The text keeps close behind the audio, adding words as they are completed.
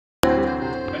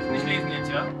ablesen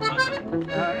jetzt, ja? Also.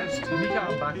 Ja, jetzt Mika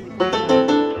am Bass.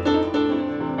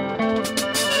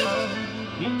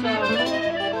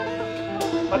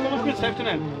 Warte mal kurz, Hälfte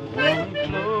nein.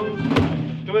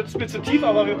 Du wirst ein bisschen tief,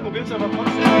 aber wir probieren es einfach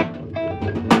trotzdem.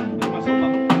 Mal so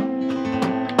machen.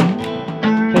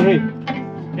 Hey.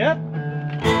 Ja?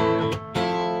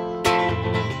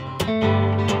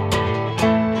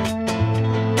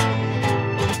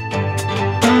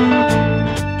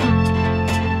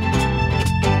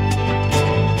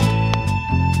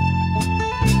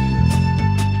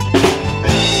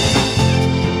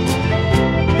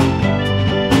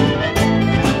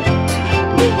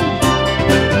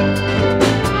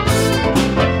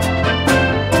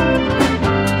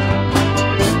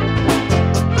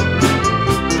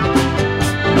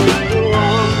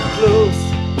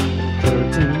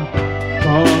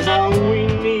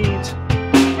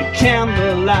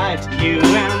 Candlelight, you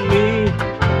and me,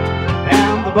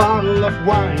 and the bottle of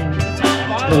wine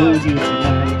I told you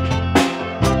tonight.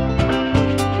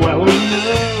 Well, we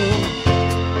know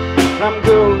I'm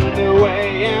going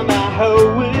away, and I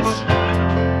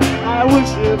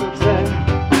wish you were there.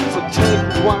 So take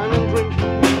the wine and drink.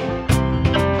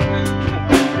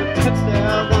 That's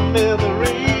the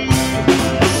memory.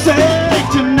 Say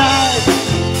tonight,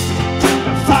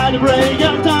 fight a break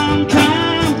of dawn,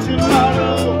 come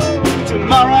tomorrow.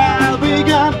 Tomorrow I'll be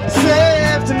gone,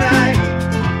 save tonight.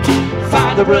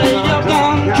 Find the break of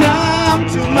dawn, come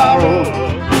tomorrow.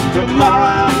 Tomorrow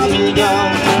I'll be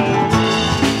gone.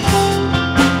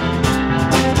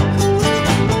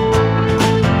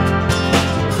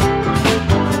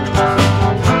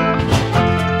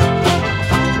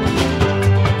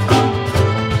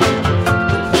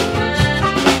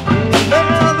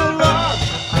 There's the rock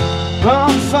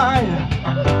on fire,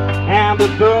 and the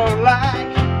burn like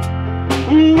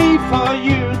me for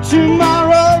you.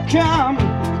 Tomorrow come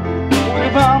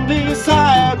with only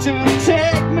desire to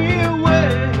take me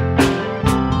away.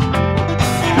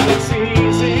 And it's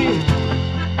easy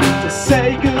to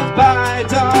say goodbye,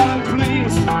 darling,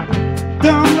 please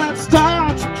don't let's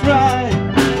start to cry,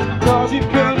 cause you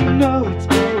couldn't know it's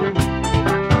true.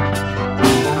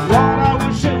 Lord, I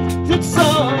wish it did so.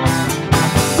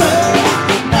 So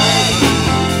tonight,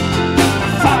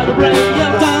 fight a break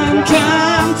of dawn,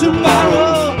 come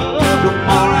tomorrow.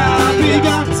 Tomorrow I'll be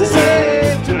gone,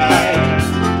 save tonight.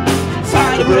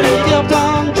 Find a break of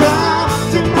dawn, come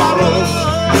tomorrow.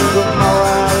 Tomorrow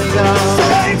I'll be gone,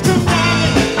 save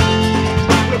tonight.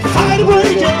 Find a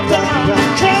break of dawn,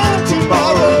 come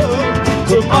tomorrow.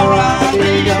 Tomorrow I'll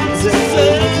be gone,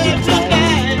 save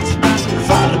tonight.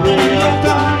 Find a break of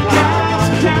dawn, come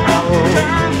tomorrow.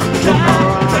 Tomorrow I'll be gone.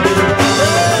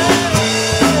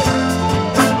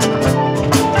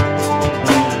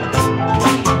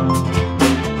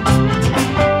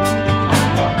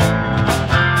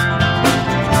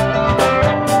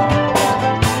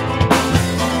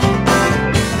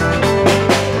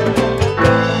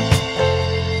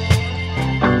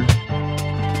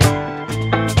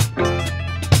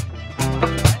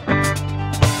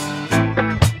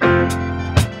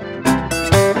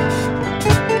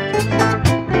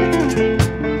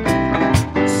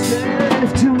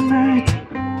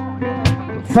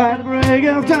 Fight the break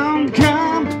of dawn,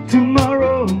 come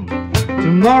tomorrow.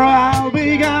 Tomorrow I'll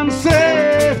be gone,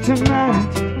 safe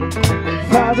tonight.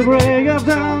 Fight the break of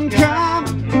dawn, come.